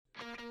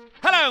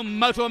Hello,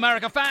 Moto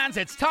America fans.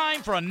 It's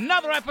time for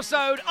another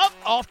episode of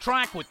Off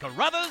Track with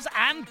Carruthers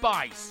and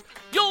Bice.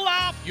 You'll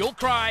laugh, you'll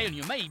cry, and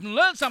you may even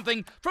learn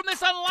something from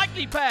this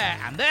unlikely pair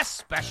and their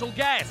special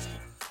guest.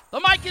 The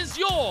mic is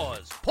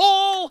yours,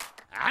 Paul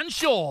and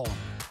Sean.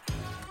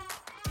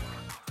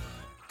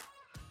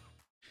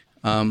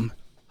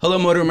 Hello,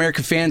 Moto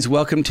America fans.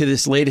 Welcome to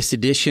this latest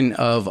edition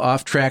of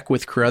Off Track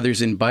with Carruthers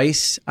and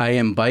Bice. I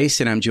am Bice,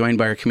 and I'm joined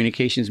by our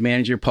communications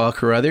manager, Paul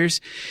Carruthers.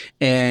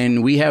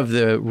 And we have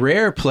the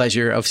rare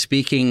pleasure of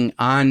speaking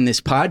on this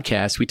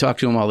podcast. We talk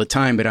to him all the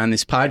time, but on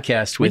this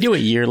podcast, we do it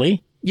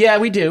yearly. Yeah,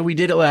 we do. We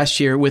did it last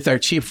year with our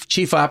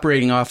chief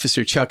operating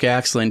officer, Chuck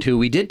Aksland, who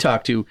we did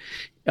talk to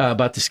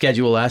about the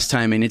schedule last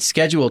time, and it's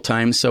schedule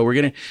time. So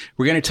we're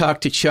gonna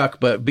talk to Chuck.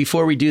 But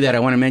before we do that, I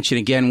want to mention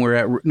again, we're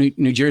at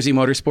New Jersey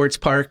Motorsports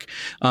Park.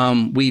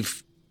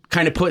 We've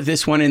kind of put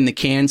this one in the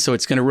can, so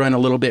it's going to run a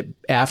little bit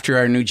after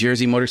our New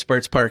Jersey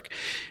Motorsports Park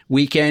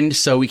weekend.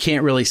 So we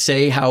can't really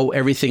say how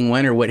everything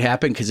went or what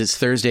happened because it's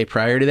Thursday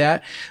prior to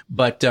that.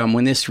 But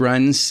when this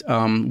runs,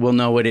 we'll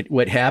know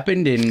what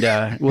happened,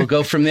 and we'll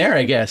go from there,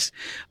 I guess.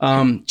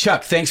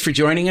 Chuck, thanks for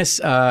joining us.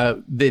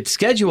 The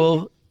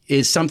schedule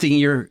is something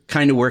you're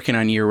kind of working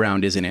on year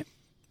round, isn't it?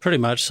 Pretty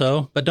much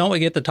so. But don't we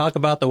get to talk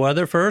about the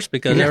weather first?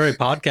 Because every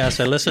podcast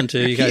I listen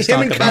to, you guys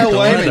talk about the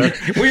weather.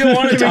 We don't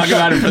want to talk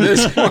about it for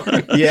this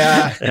one.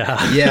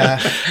 Yeah.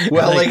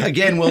 Well,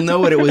 again, we'll know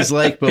what it was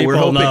like, but we're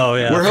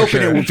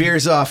hoping it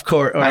veers off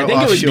course. I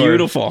think it was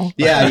beautiful.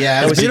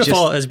 Yeah. It was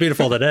beautiful. It's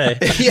beautiful today.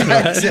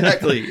 Yeah,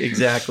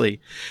 exactly.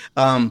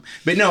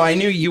 But no, I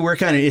knew you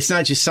work on it. It's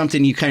not just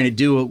something you kind of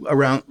do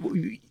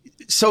around.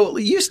 So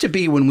it used to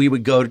be when we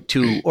would go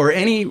to, or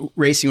any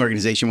racing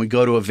organization would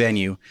go to a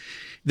venue,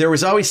 there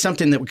was always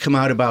something that would come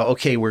out about,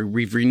 okay,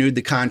 we've renewed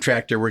the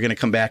contract, or we're going to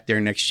come back there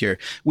next year.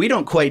 We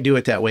don't quite do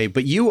it that way,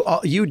 but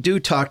you do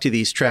talk to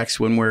these tracks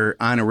when we're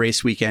on a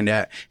race weekend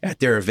at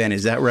their event.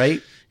 Is that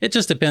right? It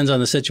just depends on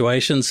the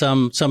situation.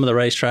 Some of the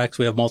racetracks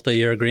we have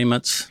multi-year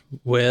agreements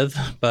with,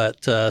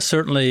 but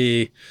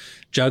certainly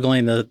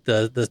juggling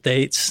the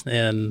dates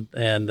and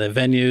the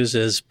venues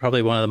is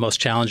probably one of the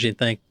most challenging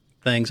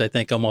things I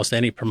think almost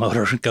any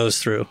promoter goes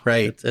through.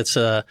 Right. It's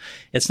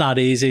not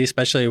easy,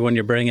 especially when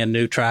you're bringing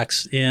new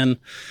tracks in.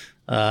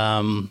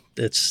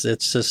 It's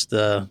just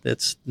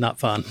it's not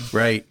fun.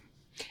 Right.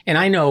 And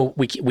I know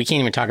we can't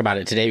even talk about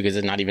it today because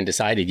it's not even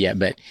decided yet.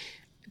 But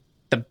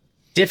the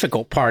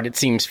difficult part, it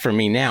seems for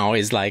me now,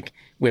 is like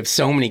we have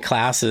so many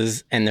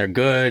classes and they're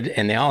good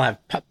and they all have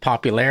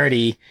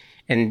popularity,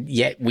 and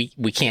yet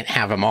we can't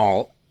have them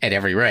all at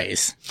every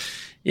race.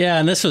 Yeah,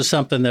 and this was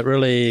something that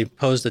really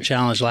posed a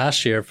challenge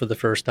last year for the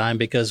first time,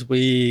 because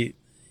we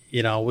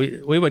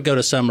would go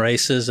to some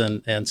races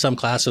and some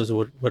classes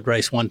would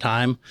race one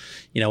time.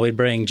 We'd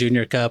bring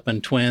Junior Cup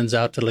and Twins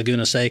out to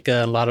Laguna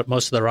Seca.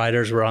 Most of the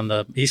riders were on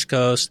the East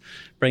Coast,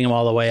 bring them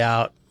all the way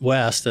out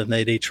west, and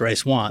they'd each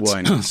race once.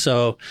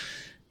 So,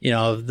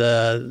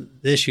 the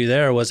issue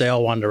there was they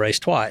all wanted to race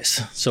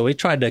twice. So we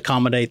tried to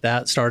accommodate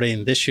that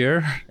starting this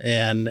year.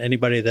 And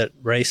anybody that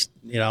raced,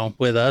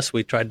 with us,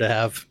 we tried to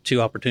have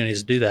two opportunities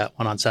to do that,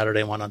 one on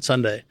Saturday and one on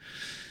Sunday.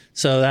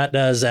 So that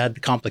does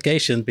add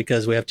complications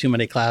because we have too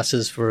many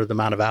classes for the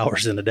amount of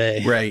hours in a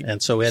day. Right.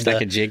 And so we had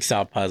like a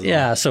jigsaw puzzle.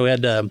 Yeah. So we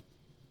had to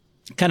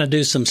kind of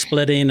do some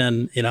splitting.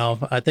 And,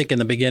 I think in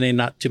the beginning,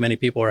 not too many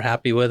people were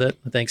happy with it.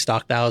 I think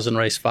Stock 1000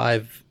 raced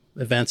 5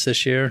 events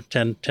this year,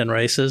 10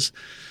 races.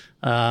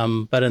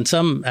 But in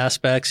some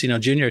aspects,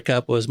 Junior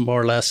Cup was more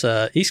or less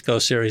a East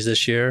Coast series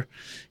this year.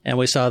 And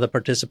we saw the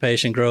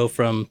participation grow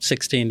from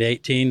 16 to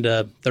 18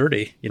 to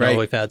 30,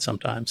 we've had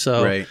sometimes.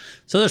 So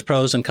there's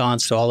pros and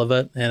cons to all of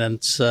it. And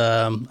it's,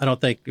 I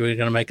don't think we're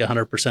going to make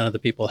 100% of the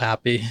people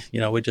happy.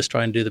 We just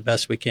try and do the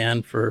best we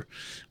can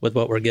with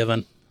what we're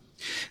given.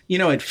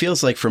 It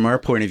feels like from our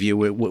point of view,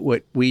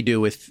 what we do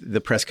with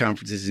the press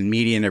conferences and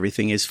media and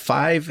everything is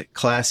 5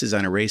 classes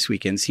on a race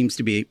weekend seems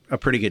to be a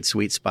pretty good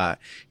sweet spot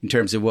in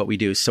terms of what we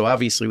do. So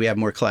obviously we have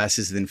more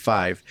classes than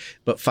 5,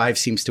 but 5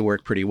 seems to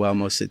work pretty well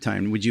most of the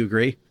time. Would you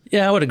agree?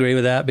 Yeah, I would agree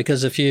with that,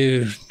 because if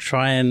you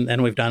try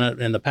and we've done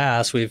it in the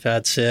past, we've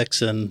had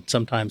 6 and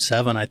sometimes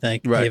 7, I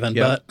think, even.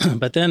 Yeah.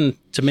 But then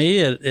to me,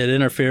 it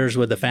interferes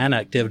with the fan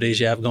activities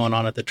you have going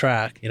on at the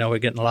track. We're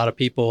getting a lot of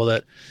people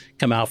that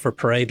come out for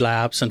parade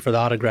laps and for the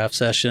autograph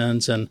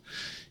sessions. And,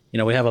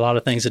 we have a lot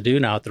of things to do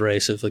now at the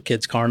races, the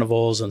kids'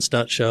 carnivals and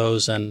stunt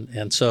shows.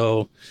 And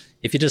so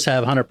if you just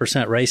have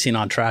 100% racing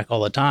on track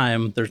all the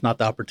time, there's not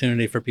the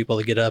opportunity for people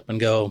to get up and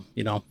go,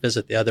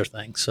 visit the other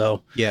things.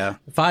 So yeah,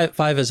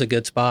 5 is a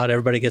good spot.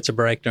 Everybody gets a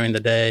break during the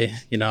day.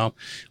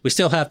 We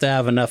still have to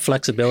have enough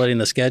flexibility in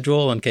the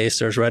schedule in case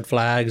there's red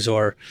flags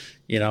or,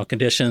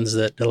 conditions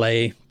that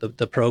delay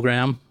the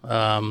program.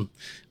 Man,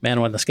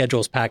 when the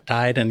schedule's packed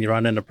tight and you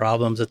run into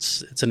problems,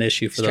 it's an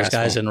issue for those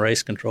guys in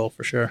race control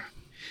for sure.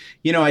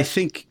 I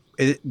think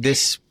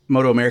this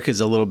Moto America is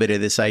a little bit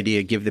of this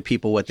idea, give the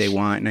people what they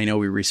want. And I know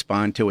we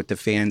respond to what the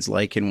fans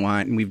like and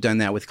want. And we've done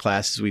that with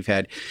classes we've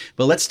had.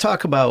 But let's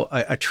talk about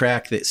a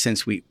track that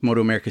since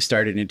Moto America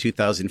started in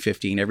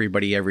 2015,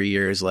 everybody every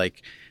year is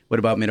like, what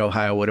about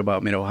Mid-Ohio? What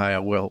about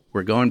Mid-Ohio? Well,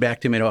 we're going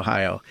back to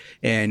Mid-Ohio.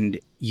 And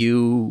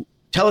you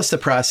tell us the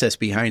process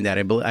behind that.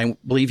 I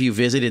believe you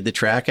visited the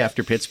track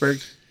after Pittsburgh.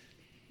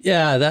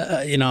 Yeah,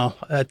 that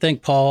I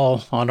think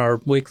Paul on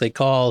our weekly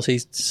calls, he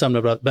summed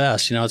it up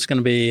best. It's going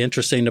to be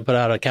interesting to put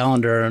out a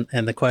calendar,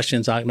 and the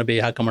question's not going to be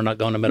how come we're not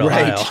going to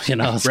Mid-Ohio. Right.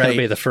 It's going to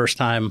be the first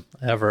time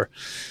ever.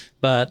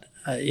 But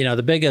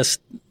the biggest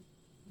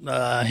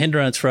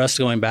hindrance for us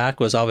going back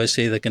was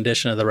obviously the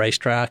condition of the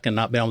racetrack and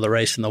not being able to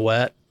race in the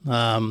wet.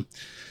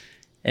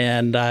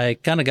 And I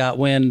kind of got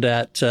wind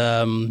at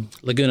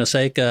Laguna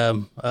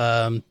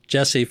Seca.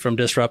 Jesse from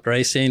Disrupt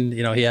Racing,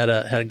 he had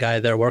a guy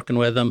there working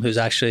with him who's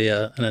actually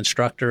an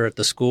instructor at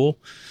the school.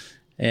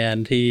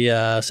 And he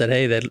said,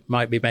 hey, they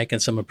might be making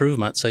some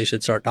improvements, so you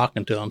should start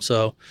talking to them.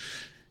 So,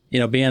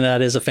 being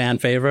that is a fan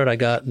favorite, I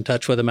got in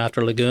touch with him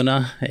after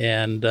Laguna.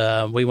 And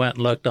we went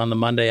and looked on the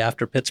Monday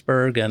after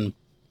Pittsburgh and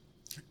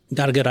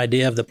got a good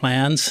idea of the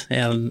plans.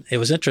 And it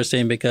was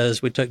interesting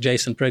because we took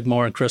Jason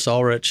Prigmore and Chris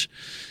Ulrich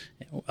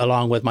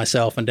along with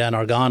myself and Dan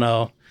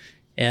Argano.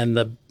 And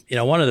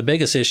one of the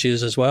biggest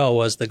issues as well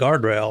was the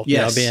guardrail,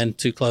 yes. Being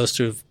too close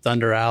to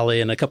Thunder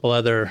Alley and a couple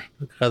other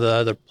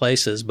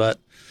places. But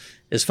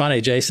it's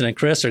funny, Jason and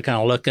Chris are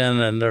kind of looking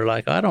and they're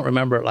like, I don't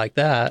remember it like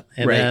that.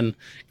 And right. then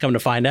come to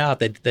find out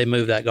they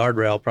moved that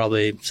guardrail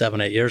probably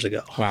 7-8 years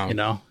ago.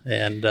 Wow.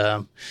 And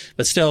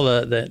but still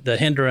the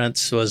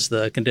hindrance was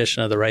the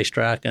condition of the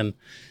racetrack, and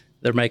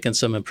they're making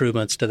some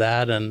improvements to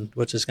that, and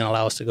which is going to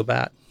allow us to go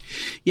back.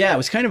 Yeah, it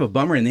was kind of a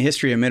bummer in the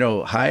history of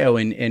Mid-Ohio,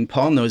 and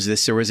Paul knows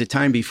this. There was a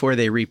time before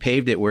they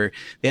repaved it where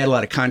they had a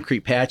lot of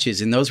concrete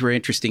patches, and those were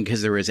interesting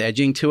because there was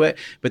edging to it.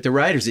 But the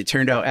riders, it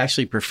turned out,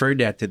 actually preferred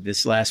that to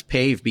this last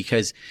pave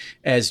because,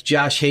 as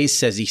Josh Hayes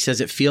says, he says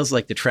it feels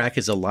like the track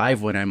is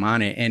alive when I'm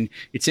on it. And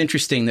it's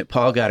interesting that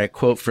Paul got a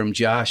quote from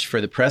Josh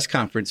for the press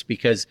conference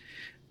because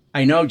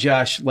I know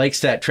Josh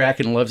likes that track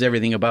and loves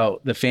everything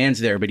about the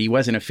fans there, but he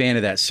wasn't a fan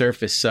of that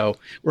surface. So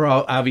we're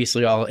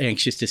obviously all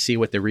anxious to see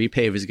what the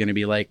repave is going to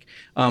be like.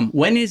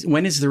 When is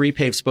the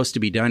repave supposed to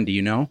be done? Do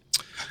you know?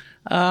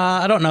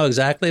 I don't know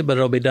exactly, but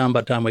it'll be done by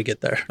the time we get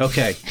there.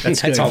 Okay.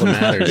 That's all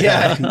that matters.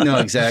 Yeah, no,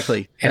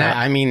 exactly. And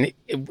I mean,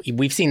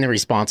 we've seen the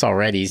response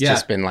already. It's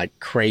just been like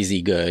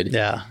crazy good.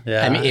 Yeah.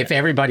 I mean, if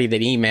everybody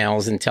that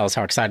emails and tells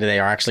how excited they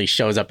are actually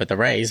shows up at the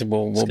race,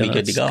 we'll be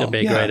good to go. It's going to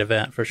be a great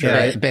event for sure.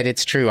 Yeah. But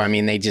it's true. I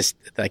mean, they just,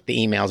 like, the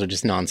emails are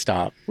just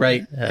nonstop.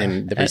 Right.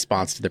 And the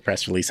response to the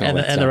press release and all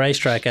that And stuff. the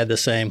racetrack had the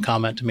same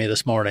comment to me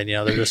this morning.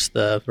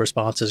 The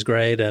response is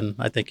great. And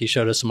I think he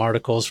showed us some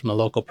articles from the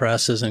local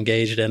press is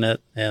engaged in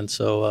it. And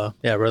so,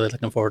 really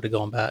looking forward to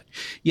going back.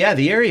 Yeah,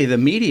 the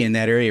media in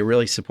that area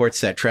really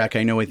supports that track.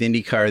 I know with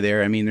IndyCar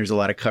there, I mean, there's a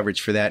lot of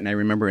coverage for that. And I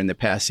remember in the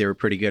past, they were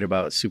pretty good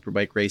about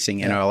superbike racing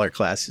in all our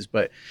classes.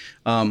 But,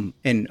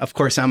 and of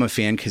course, I'm a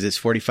fan because it's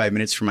 45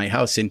 minutes from my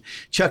house. And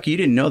Chuck, you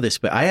didn't know this,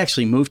 but I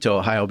actually moved to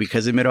Ohio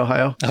because of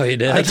Mid-Ohio. Oh, you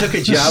did? I took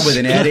a job with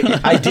an ad.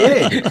 I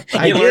did.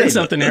 You learn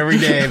something every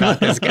day about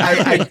this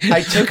guy.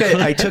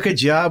 I took a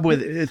job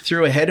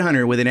through a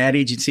headhunter with an ad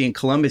agency in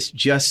Columbus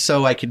just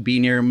so I could be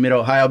near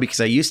Mid-Ohio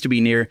because I used to be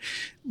near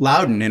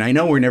Loudon, and I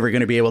know we're never going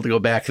to be able to go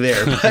back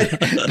there,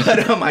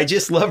 but I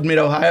just loved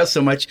Mid-Ohio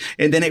so much,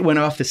 and then it went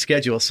off the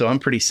schedule, so I'm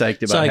pretty psyched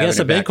about it. So I guess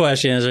the big back.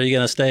 question is, are you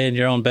going to stay in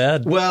your own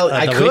bed? Well,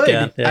 I could.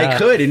 Yeah. I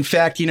could. In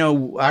fact,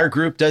 our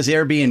group does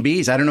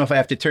Airbnbs. I don't know if I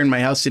have to turn my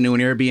house into an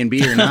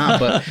Airbnb or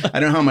not, but I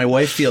don't know how my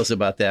wife feels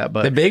about that.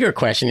 But the bigger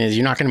question is,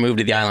 you're not going to move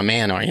to the Isle of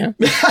Man, are you?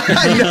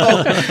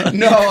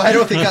 No, I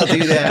don't think I'll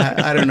do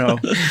that. I don't know.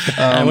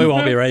 And we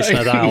won't be racing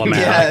at the Isle of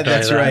Man. Yeah,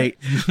 that's right.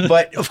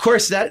 But of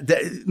course, that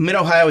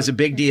Mid-Ohio is a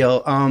big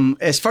deal.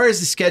 As far as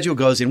the schedule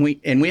goes, and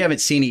we haven't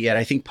seen it yet.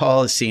 I think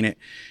Paul has seen it.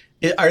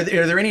 Are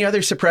there any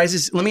other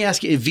surprises? Let me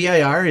ask you: Is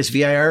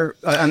VIR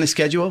on the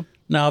schedule?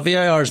 No,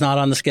 VIR is not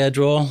on the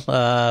schedule.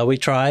 We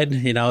tried,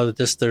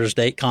 just there's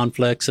date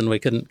conflicts and we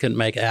couldn't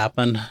make it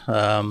happen.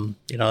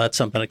 That's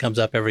something that comes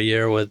up every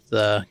year with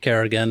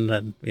Kerrigan,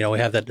 and we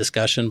have that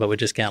discussion, but we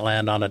just can't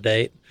land on a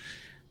date.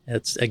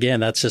 That's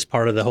just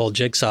part of the whole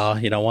jigsaw.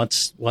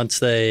 Once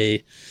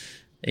they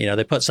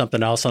put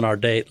something else on our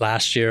date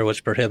last year,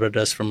 which prohibited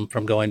us from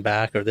going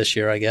back, or this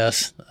year, I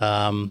guess.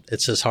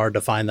 It's just hard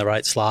to find the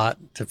right slot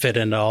to fit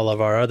into all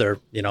of our other,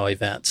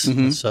 events.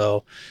 Mm-hmm.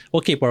 So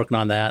we'll keep working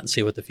on that and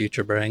see what the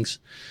future brings.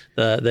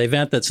 The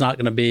event that's not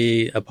going to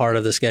be a part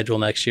of the schedule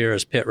next year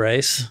is Pit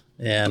Race,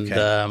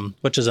 and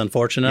which is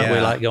unfortunate. Yeah. We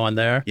like going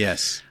there.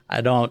 Yes.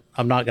 I'm not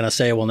going to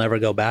say we'll never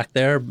go back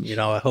there.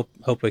 I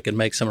hope we can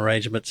make some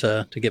arrangements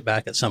to get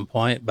back at some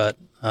point, but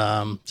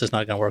it's just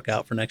not going to work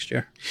out for next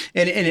year.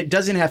 And it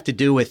doesn't have to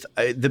do with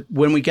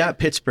when we got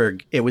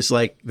Pittsburgh, it was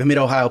like the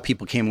Mid-Ohio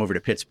people came over to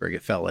Pittsburgh,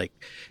 it felt like.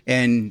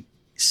 And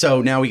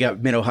so now we got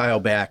Mid-Ohio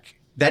back.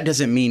 That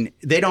doesn't mean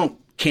they don't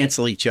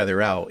cancel each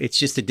other out. It's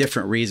just a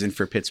different reason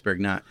for Pittsburgh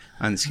not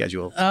on the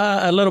schedule.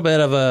 A little bit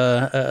of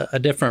a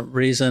different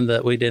reason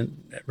that we didn't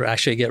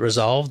actually get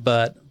resolved,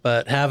 but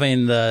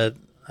having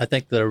I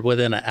think they're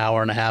within an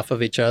hour and a half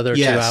of each other,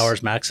 Yes. 2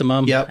 hours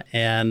maximum. Yep.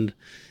 And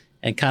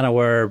kind of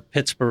where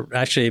Pittsburgh,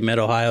 actually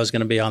Mid-Ohio is going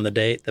to be on the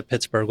date that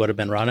Pittsburgh would have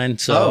been running.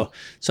 So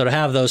to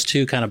have those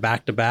two kind of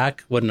back to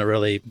back wouldn't have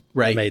really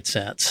made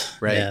sense.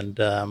 Right.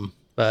 And,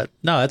 but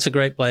no, it's a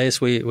great place.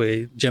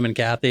 We Jim and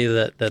Kathy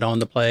that own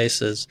the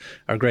place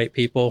are great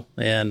people.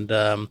 And,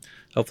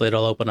 hopefully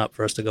it'll open up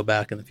for us to go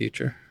back in the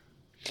future.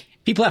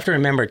 People have to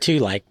remember too,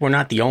 like we're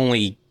not the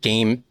only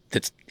game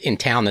that's in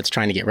town that's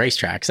trying to get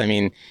racetracks. I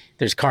mean,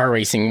 there's car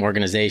racing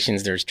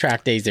organizations, there's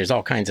track days, there's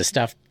all kinds of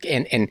stuff.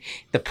 And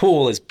the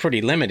pool is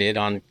pretty limited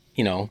on,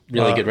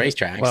 really good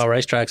racetracks. Well,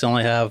 racetracks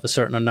only have a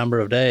certain number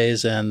of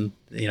days, and,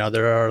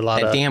 there are a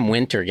lot that of... damn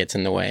winter gets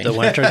in the way. The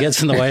winter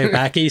gets in the way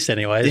back east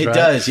anyways, It right?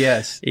 does,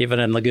 yes. Even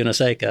in Laguna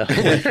Seca,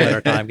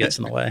 winter time gets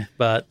in the way.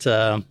 But,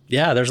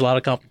 there's a lot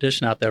of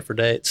competition out there for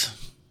dates.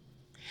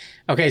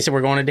 Okay, so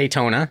we're going to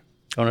Daytona.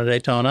 Going to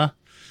Daytona.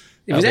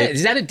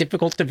 Is that a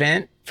difficult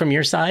event from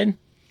your side?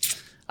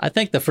 I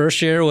think the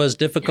first year was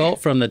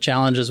difficult from the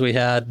challenges we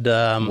had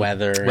the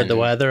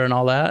weather and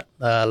all that.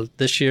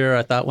 This year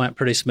I thought went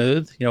pretty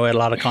smooth. We had a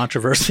lot of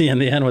controversy in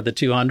the end with the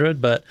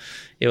 200, but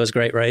it was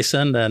great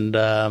racing. And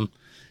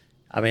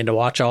to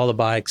watch all the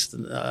bikes,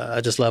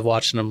 I just love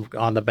watching them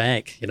on the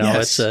bank.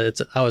 Yes.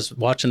 I was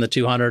watching the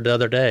 200 the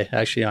other day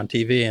actually on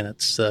TV, and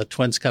it's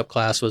Twins Cup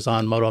class was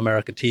on Moto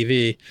America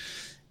TV.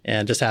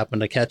 And just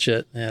happened to catch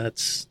it, and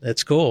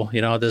it's cool.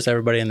 There's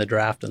everybody in the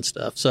draft and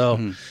stuff.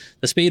 So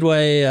the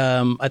Speedway,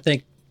 I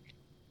think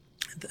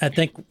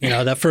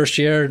that first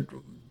year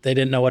they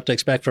didn't know what to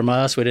expect from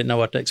us. We didn't know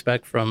what to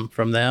expect from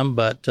them,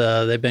 but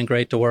they've been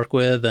great to work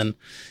with, and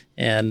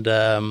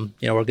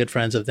we're good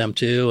friends of them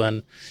too.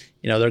 And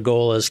their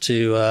goal is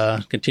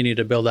to continue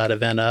to build that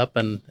event up,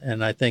 and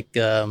I think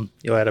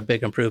had a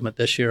big improvement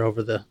this year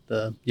over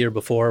the year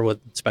before with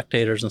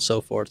spectators and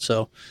so forth.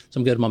 So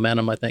some good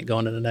momentum, I think,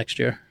 going into next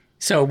year.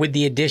 So with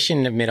the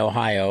addition of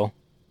Mid-Ohio,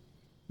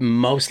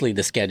 mostly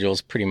the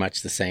schedule's pretty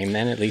much the same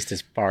then, at least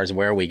as far as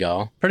where we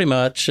go. Pretty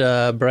much.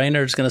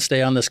 Brainerd's going to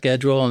stay on the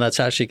schedule, and that's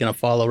actually going to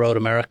follow Road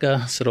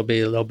America. So it'll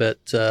be a little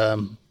bit...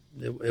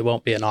 It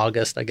won't be in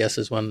August, I guess,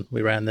 is when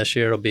we ran this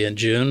year. It'll be in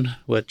June,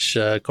 which,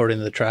 according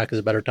to the track, is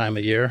a better time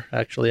of year,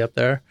 actually, up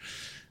there.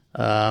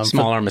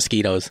 Smaller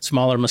mosquitoes.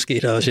 Smaller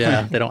mosquitoes,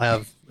 yeah. They don't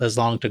have as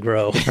long to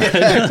grow,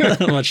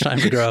 much time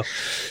to grow.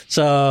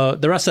 So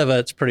the rest of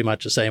it's pretty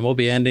much the same. We'll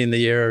be ending the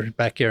year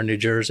back here in New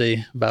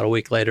Jersey about a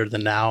week later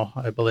than now,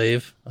 I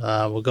believe.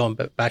 We'll go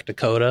back to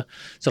COTA.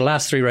 So the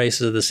last 3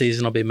 races of the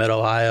season will be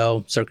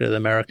Mid-Ohio, Circuit of the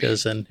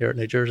Americas, and here at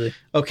New Jersey.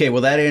 Okay,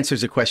 well, that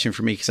answers a question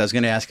for me, because I was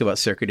going to ask about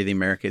Circuit of the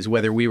Americas,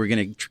 whether we were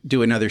going to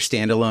do another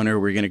standalone or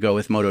we're going to go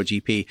with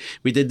MotoGP.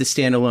 We did the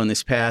standalone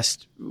this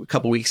past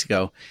couple weeks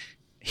ago.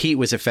 Heat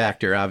was a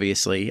factor,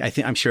 obviously.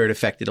 I'm sure it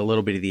affected a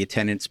little bit of the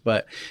attendance,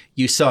 but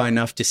you saw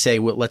enough to say,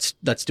 well, let's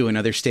do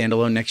another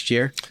standalone next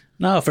year.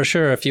 No, for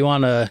sure. If you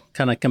want to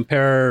kind of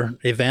compare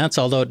events,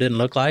 although it didn't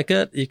look like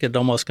it, you could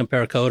almost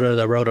compare COTA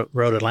to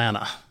Road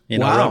Atlanta.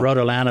 Wow. Road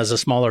Atlanta is a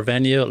smaller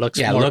venue. It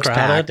looks more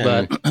crowded,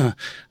 but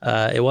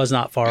it was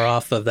not far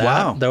off of that.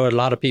 Wow. There were a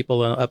lot of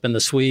people up in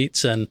the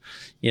suites, and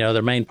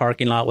their main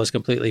parking lot was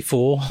completely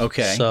full.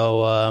 Okay.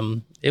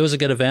 So it was a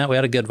good event. We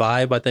had a good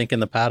vibe, I think, in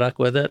the paddock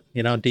with it.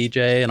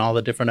 DJ and all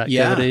the different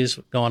activities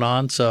going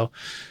on. So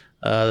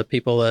the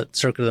people at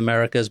Circuit of the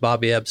Americas,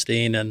 Bobby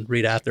Epstein and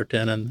Reed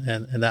Atherton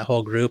and that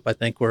whole group, I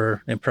think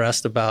were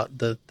impressed about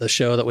the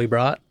show that we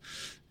brought.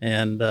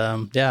 And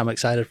I'm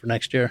excited for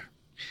next year.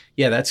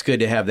 Yeah, that's good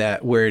to have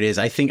that where it is.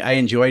 I think I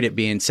enjoyed it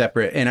being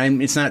separate,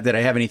 and it's not that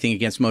I have anything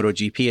against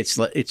MotoGP.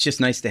 It's just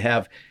nice to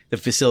have the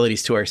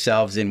facilities to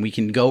ourselves, and we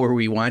can go where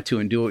we want to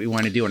and do what we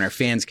want to do, and our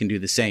fans can do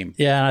the same.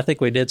 Yeah, and I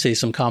think we did see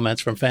some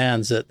comments from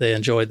fans that they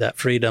enjoyed that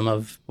freedom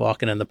of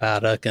walking in the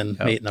paddock and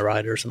meeting the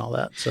riders and all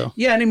that. So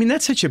yeah, and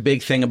that's such a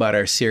big thing about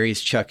our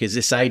series, Chuck, is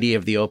this idea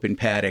of the open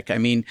paddock.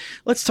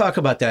 Let's talk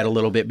about that a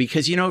little bit,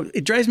 because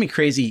it drives me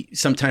crazy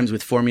sometimes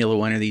with Formula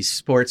One or these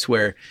sports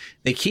where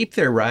they keep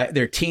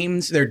their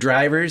teams, their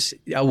drivers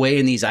away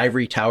in these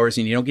ivory towers,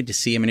 and you don't get to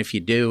see them. And if you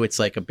do, it's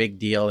like a big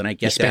deal. And I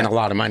get you spend a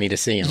lot of money to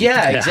see them.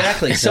 Yeah,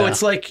 exactly. So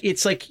it's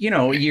like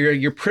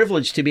you're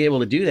privileged to be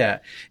able to do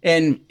that,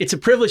 and it's a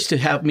privilege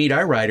to meet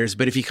our riders.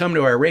 But if you come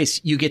to our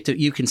race, you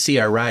can see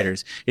our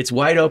riders. It's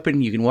wide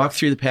open. You can walk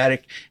through the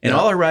paddock, and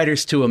all our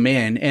riders, to a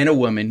man and a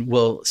woman,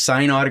 will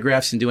sign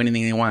autographs and do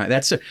anything they want.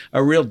 That's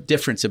a real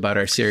difference about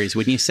our series,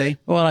 wouldn't you say?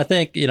 Well, I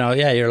think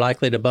you're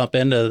likely to bump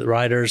into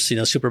riders,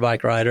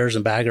 superbike riders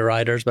and bagger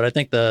riders. But I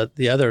think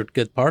the other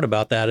good part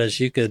about that is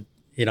you could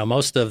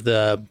most of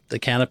the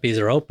canopies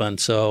are open.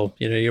 So,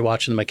 you're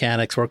watching the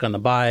mechanics work on the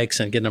bikes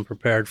and getting them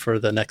prepared for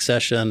the next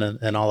session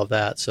and all of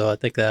that. So I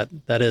think that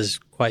is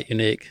quite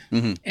unique.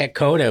 Mm-hmm. At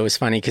COTA, it was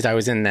funny because I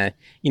was in that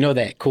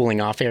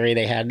cooling off area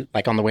they had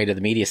like on the way to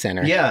the media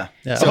center. Yeah.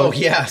 So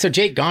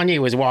Jake Gagne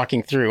was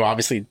walking through,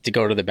 obviously, to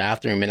go to the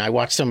bathroom. And I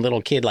watched some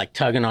little kid like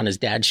tugging on his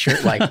dad's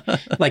shirt,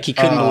 like he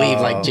couldn't believe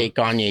like Jake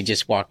Gagne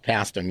just walked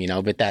past him,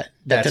 but that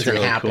doesn't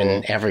really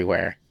happen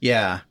everywhere.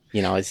 Yeah.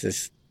 It's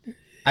just...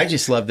 I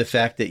just love the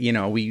fact that,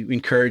 we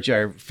encourage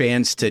our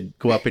fans to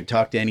go up and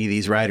talk to any of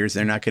these riders.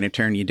 They're not going to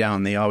turn you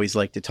down. They always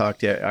like to talk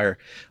to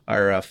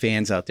our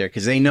fans out there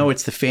because they know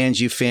it's the fans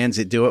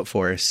that do it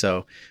for us.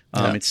 So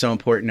it's so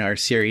important to our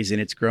series, and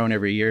it's grown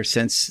every year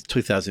since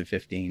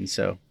 2015.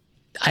 So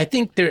I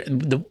think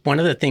one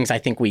of the things I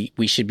think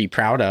we should be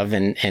proud of,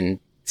 and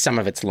some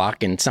of it's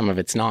luck and some of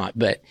it's not.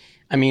 But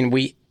I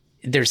mean,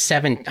 there's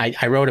 7.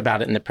 I wrote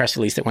about it in the press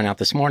release that went out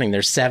this morning.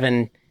 There's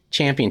 7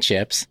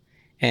 championships,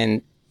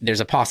 and there's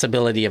a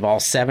possibility of all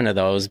 7 of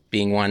those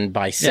being won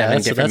by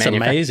 7 different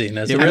manufacturers.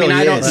 That's amazing.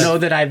 I don't know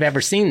that I've ever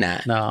seen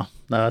that. No,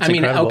 that's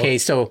incredible. Okay,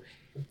 so,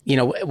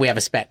 we have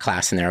a spec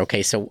class in there.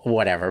 Okay, so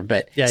whatever,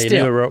 but yeah, you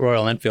knew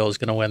Royal Enfield was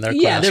going to win their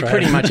class, yeah, they're right?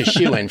 pretty much a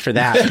shoo-in for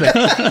that.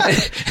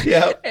 But,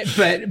 yeah.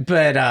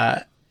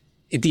 But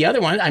the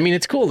other one,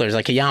 it's cool. There's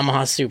like a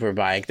Yamaha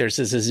Superbike. There's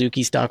a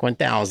Suzuki Stock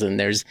 1000.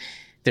 There's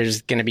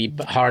going to be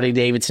Harley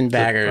Davidson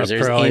baggers.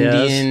 There's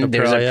Indian.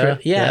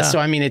 Yeah.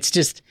 So, it's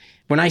just...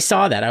 When I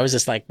saw that, I was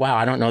just like, wow,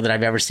 I don't know that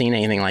I've ever seen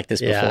anything like this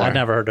before. Yeah, I've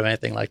never heard of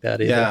anything like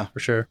that either, for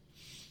sure.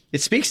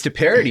 It speaks to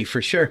parity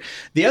for sure.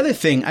 The other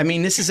thing,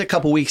 this is a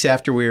couple weeks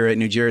after we were at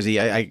New Jersey.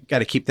 I got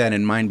to keep that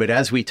in mind. But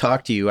as we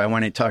talk to you, I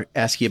want to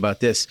ask you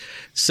about this.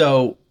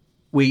 So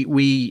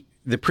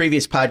the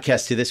previous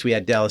podcast to this, we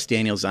had Dallas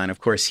Daniels on. Of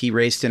course, he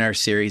raced in our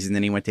series and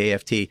then he went to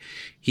AFT.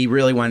 He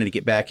really wanted to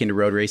get back into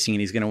road racing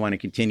and he's going to want to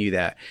continue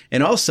that.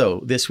 And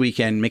also this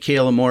weekend,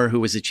 Michaela Moore, who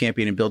was a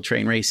champion in Build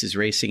Train Races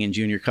racing in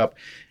Junior Cup.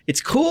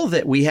 It's cool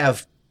that we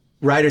have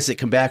riders that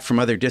come back from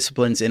other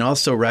disciplines and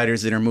also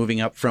riders that are moving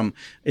up from,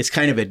 it's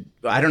kind of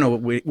I don't know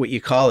what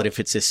you call it, if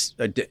it's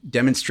a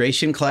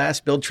demonstration class,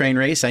 Build Train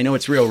Race. I know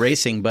it's real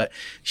racing, but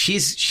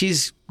she's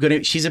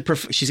going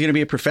to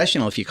be a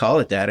professional if you call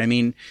it that.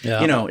 You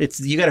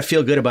got to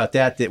feel good about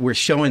that we're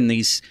showing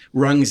these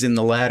rungs in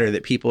the ladder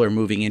that people are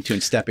moving into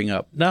and stepping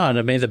up. No, and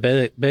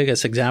the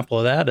biggest example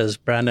of that is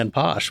Brandon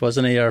Posh.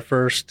 Wasn't he our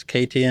first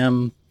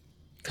KTM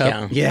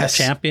Cup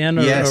champion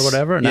or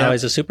whatever? Now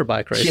he's a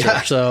superbike racer.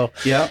 Yeah. So,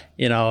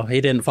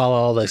 he didn't follow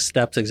all the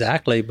steps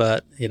exactly,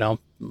 but,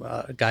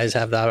 guys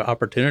have that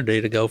opportunity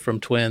to go from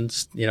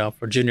twins,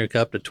 for Junior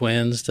Cup to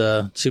twins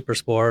to Super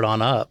Sport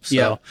on up.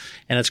 So,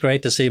 and it's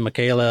great to see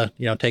Michaela,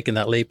 taking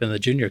that leap in the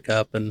Junior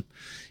Cup. And,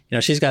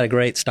 she's got a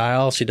great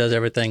style. She does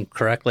everything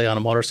correctly on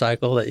a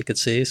motorcycle that you could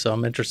see. So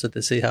I'm interested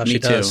to see how she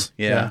does.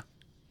 Me too.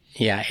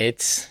 Yeah.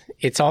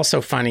 It's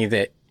also funny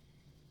that,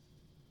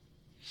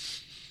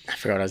 I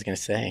forgot what I was going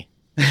to say.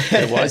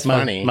 It was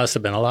funny. Must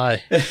have been a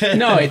lie.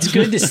 No, it's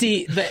good to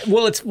see.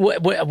 It's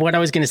what I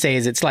was going to say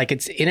is it's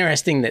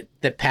interesting that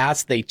the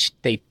paths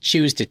they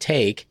choose to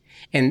take,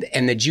 and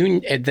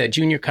the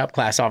Junior Cup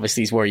class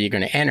obviously is where you're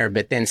going to enter.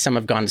 But then some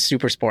have gone to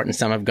Super Sport and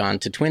some have gone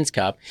to Twins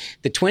Cup.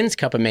 The Twins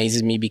Cup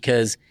amazes me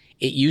because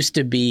it used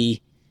to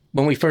be.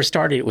 When we first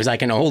started, it was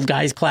like an old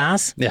guys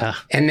class. Yeah.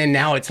 And then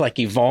now it's like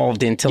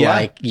evolved into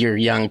like your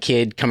young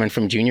kid coming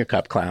from Junior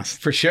Cup class.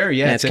 For sure.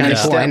 Yeah. And it's kind of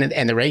cool.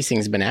 And the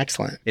racing's been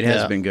excellent. It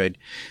has been good.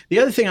 The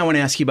other thing I want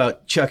to ask you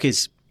about, Chuck,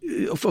 is,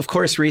 of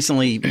course,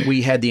 recently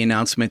we had the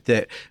announcement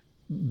that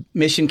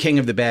Mission King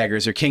of the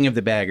Baggers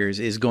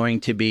is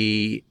going to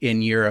be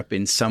in Europe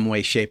in some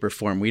way, shape, or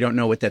form. We don't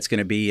know what that's going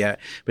to be yet,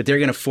 but they're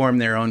going to form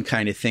their own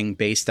kind of thing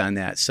based on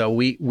that. So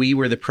we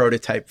were the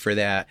prototype for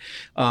that.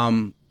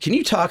 Can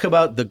you talk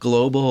about the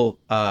global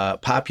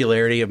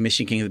popularity of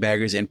Mission King of the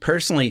Baggers and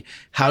personally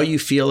how you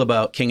feel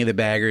about King of the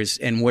Baggers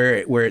and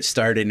where it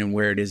started and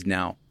where it is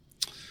now?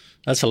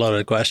 That's a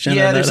loaded question.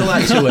 Yeah, there's a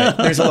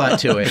lot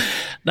to it.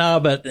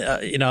 No, but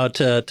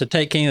to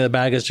take King of the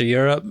Baggers to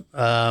Europe,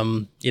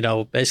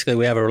 basically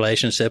we have a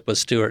relationship with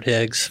Stuart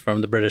Higgs from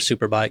the British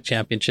Superbike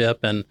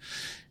Championship, and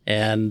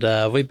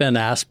we've been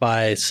asked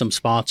by some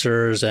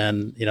sponsors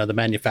and the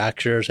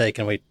manufacturers, hey,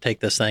 can we take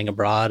this thing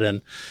abroad?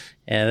 And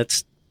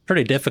it's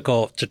pretty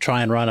difficult to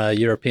try and run a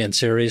European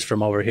series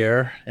from over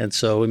here, and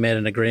so we made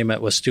an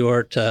agreement with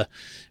Stuart to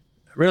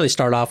really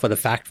start off with a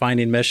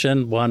fact-finding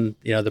mission. One,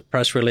 the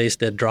press release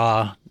did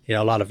draw,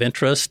 a lot of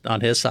interest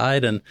on his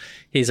side, and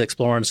he's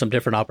exploring some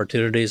different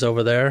opportunities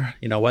over there.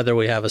 Whether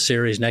we have a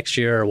series next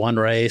year or one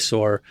race,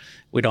 or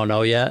we don't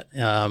know yet.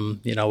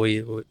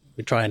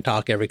 We try and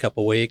talk every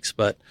couple of weeks,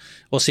 but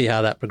we'll see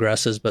how that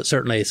progresses. But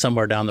certainly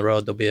somewhere down the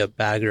road, there'll be a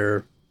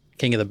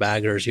King of the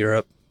Baggers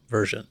Europe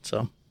version.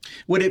 So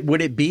would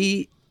it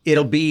be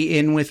it'll be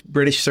in with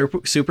British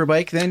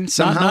Superbike then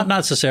somehow? Not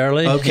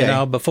necessarily.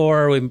 Okay.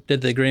 Before we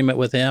did the agreement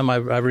with him, I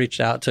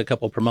reached out to a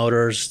couple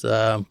promoters,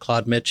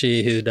 Claude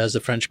Mitchie, who does the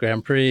French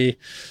Grand Prix,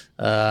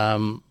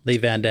 Lee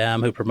Van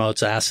Dam, who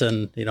promotes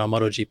Assen,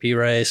 MotoGP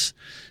race.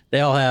 They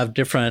all have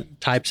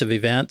different types of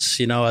events,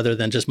 other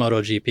than just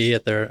MotoGP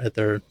at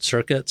their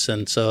circuits.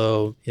 And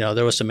so,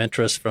 there was some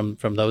interest from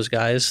those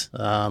guys,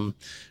 to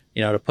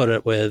put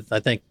it with, I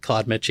think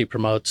Claude Mitchie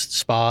promotes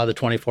Spa, the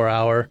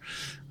 24-hour.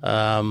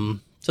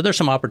 So there's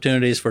some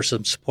opportunities for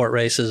some support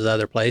races at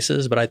other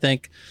places, but I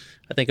think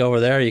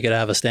over there you could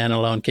have a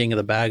standalone King of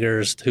the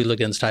Baggers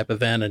hooligans type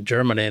event in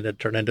Germany that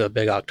turned into a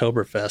big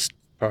Oktoberfest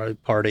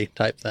party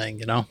type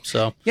thing,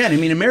 So yeah, and I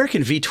mean,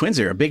 American V twins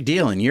are a big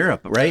deal in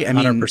Europe, right? I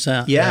mean,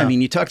 100%. Yeah, I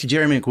mean, you talk to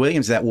Jeremy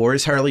McWilliams, that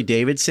Wars Harley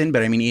Davidson,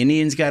 but I mean,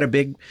 Indian's got a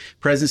big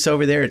presence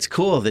over there. It's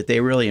cool that they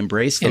really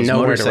embrace those and know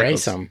where to motorcycles.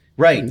 race them.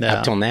 Right. Yeah.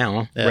 Up till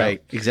now. Yeah.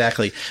 Right,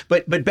 exactly.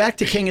 But back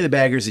to King of the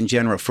Baggers in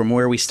general, from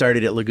where we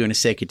started at Laguna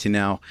Seca to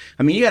now,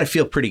 I mean, you got to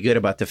feel pretty good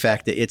about the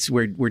fact that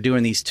we're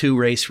doing these 2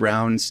 race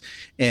rounds,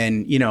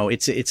 and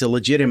it's a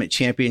legitimate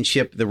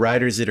championship. The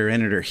riders that are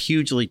in it are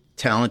hugely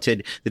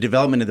talented. The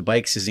development of the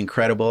bikes is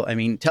incredible. I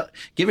mean,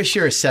 give us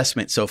your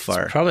assessment so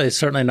far. Probably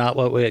certainly not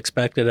what we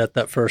expected at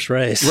that first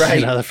race,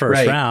 right? The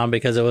first round,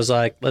 because it was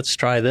like, let's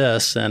try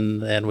this,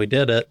 and we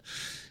did it,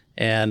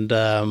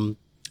 and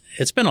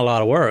it's been a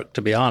lot of work,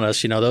 to be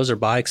honest. Those are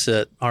bikes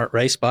that aren't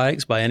race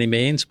bikes by any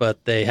means,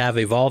 but they have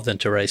evolved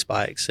into race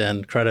bikes,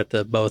 and credit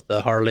to both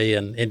the Harley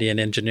and Indian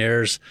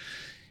engineers.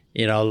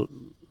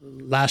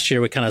 Last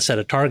year we kind of set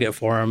a target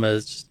for them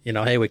as,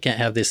 hey, we can't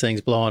have these things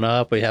blowing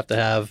up. We have to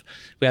have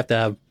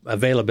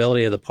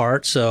availability of the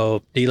parts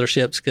so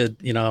dealerships could,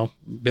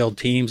 build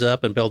teams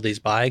up and build these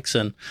bikes.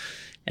 And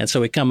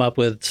so we come up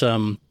with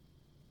a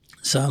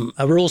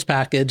rules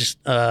package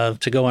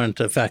to go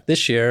into effect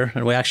this year,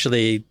 and we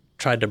actually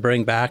tried to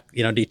bring back,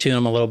 detune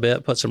them a little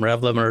bit, put some rev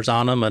limiters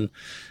on them. And,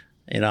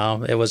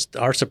 it was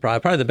our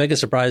surprise. Probably the biggest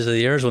surprise of the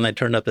year is when they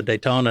turned up to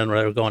Daytona and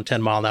they were going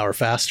 10 mile an hour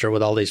faster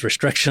with all these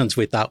restrictions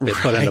we thought we'd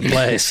put into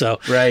place. So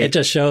it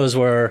just shows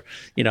where,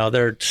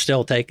 they're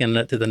still taking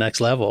it to the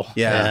next level.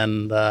 Yeah.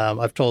 And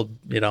I've told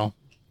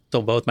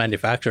both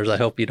manufacturers, I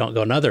hope you don't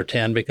go another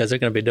 10 because they're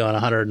going to be doing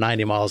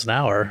 190 miles an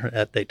hour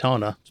at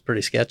Daytona. It's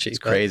pretty sketchy. It's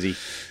crazy.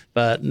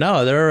 But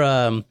no,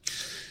 they're...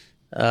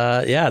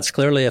 it's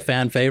clearly a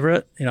fan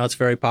favorite. It's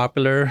very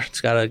popular. It's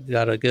got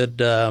a good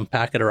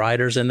packet of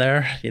riders in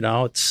there.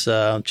 It's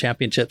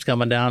championships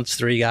coming down. It's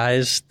 3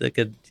 guys that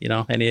could,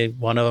 any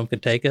one of them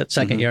could take it.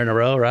 Second year in a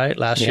row, right?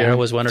 Last year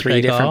was winner take all.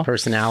 3 different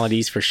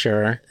personalities for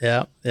sure.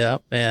 Yeah.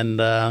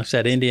 And I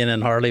said Indian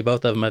and Harley,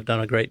 both of them have done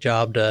a great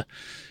job to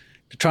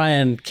try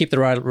and keep the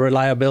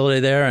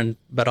reliability there,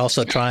 but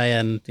also try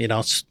and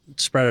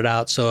spread it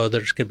out so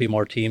there could be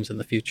more teams in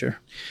the future.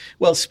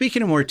 Well,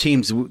 speaking of more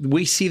teams,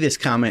 we see this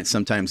comment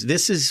sometimes.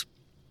 This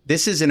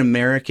is an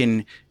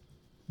American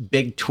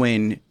big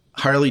twin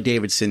Harley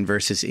Davidson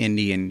versus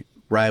Indian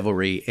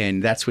rivalry,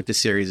 and that's what the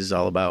series is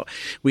all about.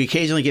 We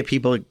occasionally get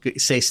people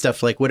say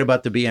stuff like, "What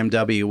about the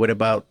BMW? What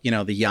about the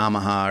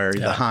Yamaha or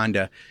the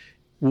Honda?"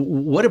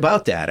 What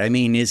about that? I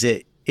mean,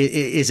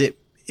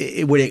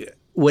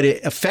 would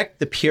it affect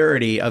the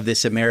purity of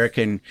this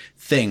American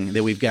thing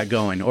that we've got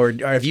going? Or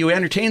have you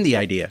entertained the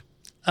idea?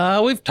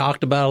 We've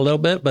talked about it a little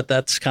bit, but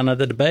that's kind of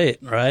the debate,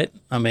 right?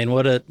 I mean,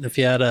 if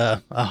you had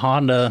a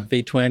Honda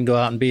V-twin go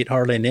out and beat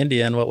Harley and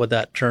Indian, what would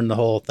that turn the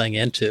whole thing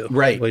into?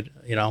 Right. We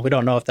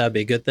don't know if that'd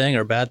be a good thing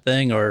or a bad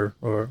thing or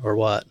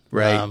what.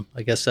 Right.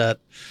 I guess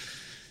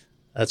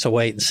that's a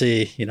wait and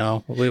see,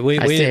 I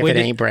say if it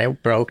ain't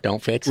broke,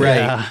 don't fix it.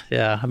 Right.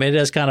 Yeah. I mean, it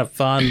is kind of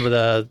fun with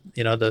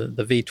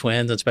the V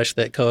twins,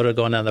 especially that Coda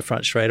going down the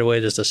front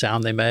straightaway, just the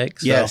sound they make.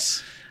 So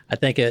yes. I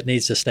think it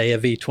needs to stay a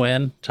V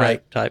twin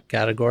type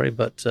category,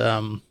 but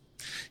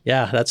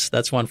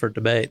that's one for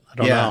debate. I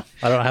don't know.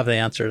 I don't have the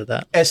answer to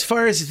that. As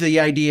far as the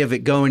idea of it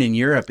going in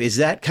Europe, is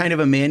that kind of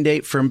a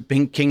mandate from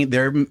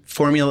their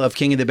formula of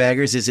King of the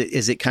Baggers? Is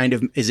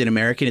it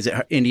American? Is it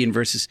Indian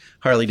versus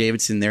Harley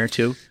Davidson there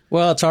too?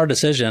 Well, it's our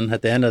decision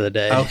at the end of the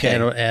day. Okay.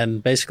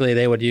 And basically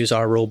they would use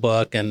our rule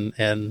book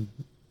and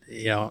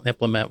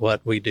implement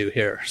what we do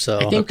here. So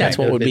I think that's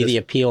what would be the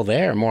appeal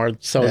there, more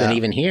so than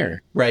even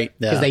here. Right.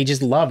 Because they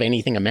just love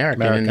anything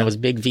American. And those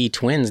big V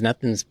twins,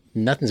 nothing's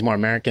more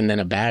American than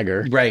a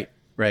bagger. Right.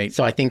 Right.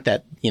 So I think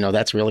that,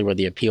 that's really where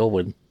the appeal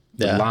would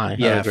lie.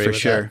 Yeah, for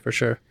sure. For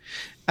sure.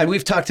 And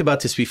we've talked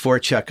about this before,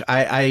 Chuck.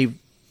 I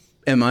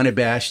am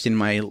unabashed in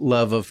my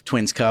love of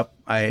Twins Cup.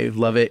 I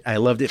love it. I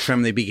loved it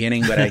from the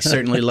beginning, but I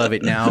certainly love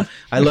it now.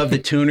 I love the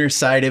tuner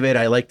side of it.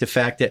 I like the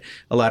fact that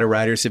a lot of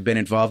riders have been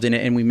involved in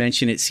it. And we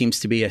mentioned it seems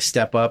to be a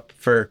step up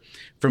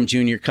from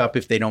Junior Cup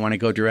if they don't want to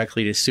go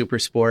directly to Super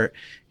Sport.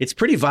 It's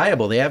pretty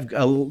viable. They have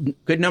a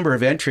good number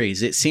of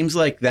entries. It seems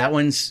like that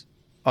one's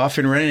off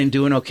and running and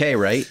doing okay,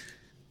 right?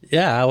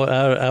 Yeah,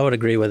 I would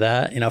agree with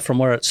that. From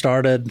where it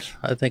started,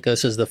 I think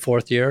this is the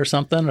 4th year or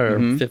something, or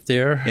 5th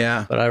year.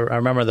 Yeah. But I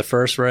remember the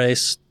first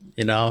race,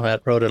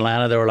 at Road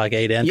Atlanta, there were like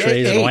 8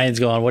 entries, and Wayne's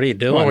going, "What are you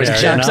doing?" Well, it was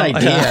there, Chuck's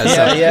idea.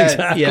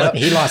 Exactly.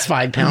 He lost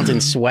 5 pounds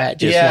in sweat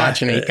just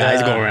watching 8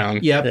 guys go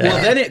around. Yeah.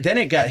 Well, then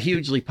it got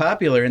hugely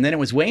popular, and then it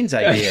was Wayne's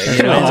idea.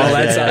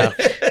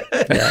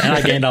 And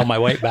I gained all my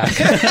weight back.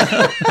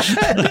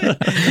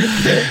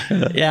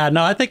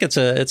 I think it's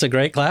a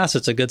great class.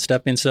 It's a good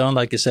stepping stone,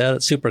 like you said.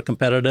 It's super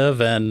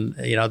competitive, and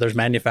there's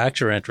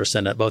manufacturer interest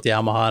in it, both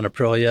Yamaha and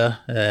Aprilia,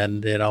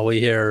 and we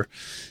hear.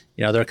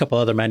 There are a couple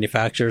other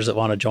manufacturers that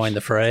want to join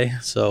the fray,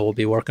 so we'll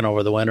be working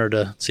over the winter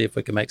to see if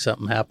we can make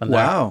something happen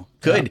there. Wow,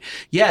 good.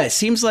 Yeah, it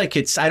seems like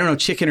it's, I don't know,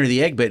 chicken or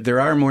the egg, but there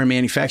are more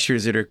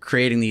manufacturers that are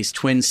creating these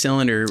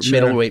twin-cylinder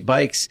middleweight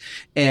bikes.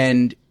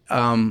 And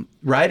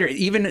Ryder,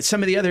 even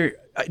some of the other,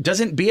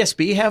 doesn't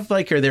BSB have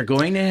are they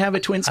going to have a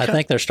Twins Cup? I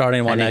think they're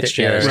starting one next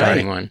year. They're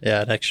starting one.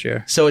 Yeah, next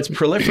year. So it's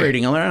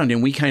proliferating all around,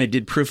 and we kind of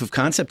did proof of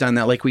concept on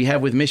that like we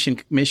have with Mission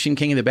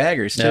King of the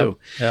Baggers, too.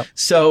 Yep.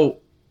 So,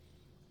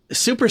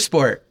 Super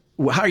Sport.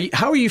 How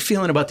are you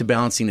feeling about the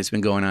balancing that's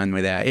been going on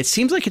with that? It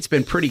seems like it's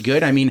been pretty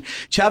good. I mean,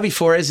 Xavi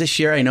Flores this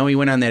year, I know he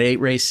went on that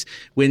 8-race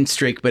win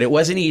streak, but it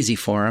wasn't easy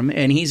for him,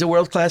 and he's a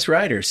world-class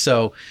rider.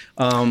 So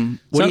what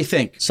do you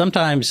think?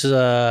 Sometimes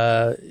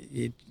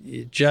you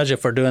judge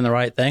if we're doing the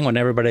right thing when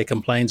everybody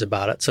complains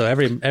about it. So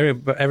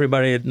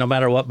everybody, no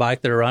matter what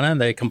bike they're running,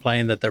 they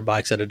complain that their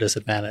bike's at a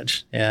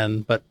disadvantage.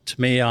 But to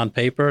me, on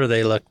paper,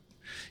 they look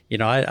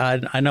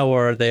I know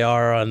where they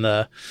are on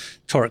the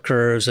torque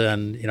curves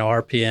and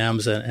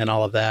RPMs and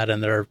all of that,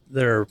 and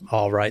they're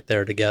all right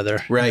there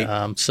together. Right.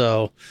 I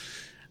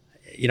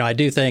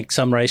do think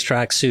some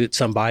racetracks suit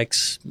some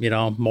bikes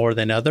more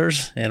than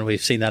others, and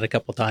we've seen that a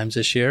couple times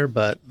this year.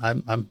 But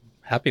I'm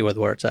happy with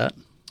where it's at.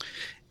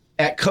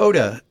 At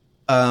COTA,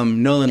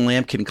 Nolan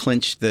Lampkin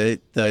clinched the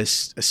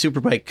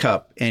Superbike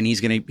Cup, and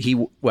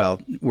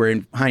we're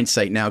in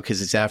hindsight now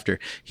because it's after.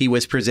 He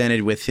was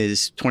presented with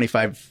his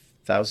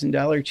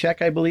 $25,000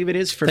 check, I believe it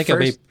is. I think it'll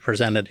be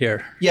presented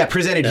here. Yeah,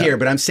 presented here,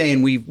 but I'm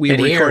saying we were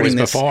recording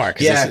this before.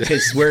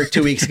 Because we're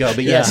 2 weeks ago.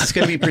 But yes, it's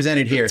going to be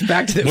presented here. It's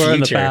back to the future. We're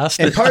in the past.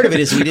 And part of it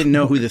is we didn't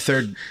know who the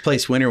third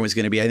place winner was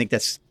going to be. I think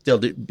that's still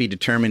to be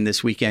determined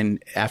this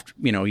weekend after,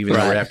 even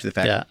though we're after the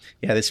fact.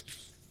 Yeah, this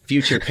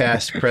future,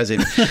 past,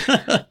 present.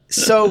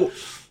 So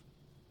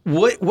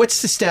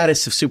what's the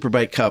status of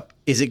Superbike Cup?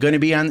 Is it going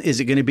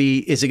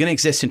to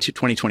exist in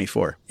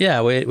 2024?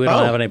 Yeah, we don't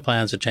have any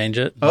plans to change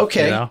it.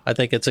 Okay. I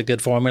think it's a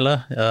good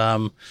formula.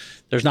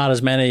 There's not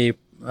as many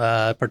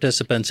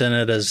participants in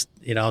it as,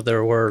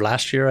 there were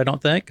last year, I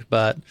don't think,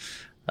 but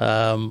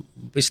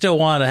we still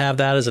want to have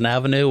that as an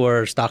avenue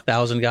where stock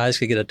 1,000 guys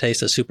could get a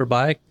taste of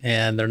Superbike,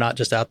 and they're not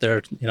just out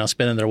there,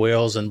 spinning their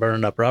wheels and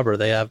burning up rubber.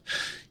 They have,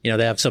 they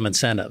have some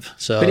incentive.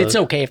 So, but it's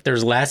okay if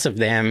there's less of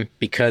them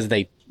because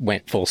they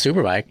went full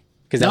Superbike.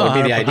 Because that would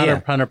be the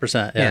idea.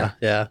 100%.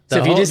 Yeah. So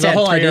if you just had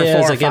 3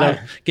 or 4 or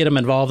 5, get them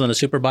involved in a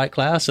Superbike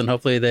class, and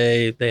hopefully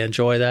they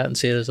enjoy that and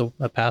see it as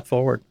a path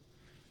forward.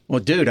 Well,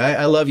 dude,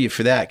 I love you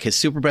for that, because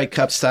Superbike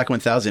Cup, Stock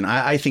 1000,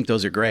 I think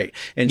those are great.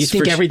 And you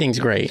think everything's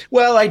great?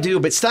 Well, I do,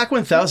 but Stock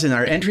 1000,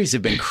 our entries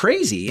have been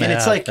crazy. And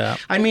it's like,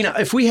 I mean,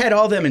 if we had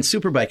all them in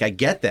Superbike, I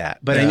get that.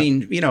 But I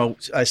mean,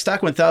 a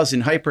Stock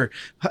 1000 Hyper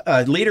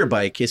leader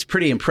bike is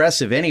pretty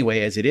impressive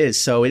anyway, as it is.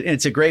 So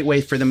it's a great way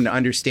for them to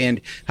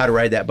understand how to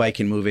ride that bike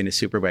and move into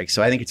Superbike.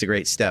 So I think it's a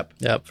great step.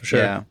 Yep, for sure.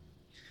 Yeah.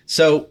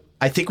 So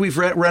I think we've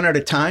run out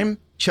of time.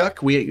 Chuck,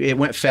 it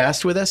went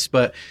fast with us,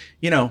 but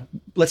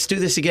let's do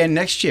this again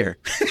next year.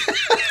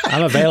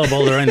 I'm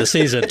available during the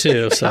season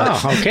too. So.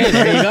 Oh, okay,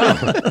 there you go.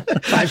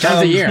 5 times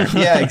a year.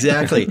 Yeah,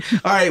 exactly.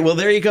 All right, well,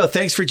 there you go.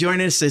 Thanks for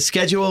joining us. The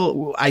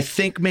schedule, I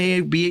think,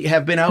 may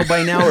have been out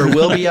by now, or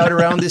will be out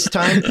around this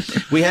time.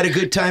 We had a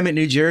good time at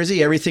New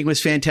Jersey. Everything was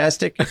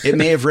fantastic. It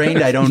may have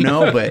rained, I don't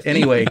know, but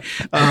anyway,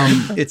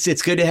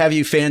 it's good to have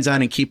you fans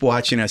on and keep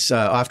watching us.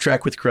 Off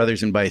Track with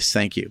Carruthers and Bice.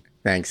 Thank you.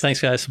 Thanks,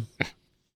 guys.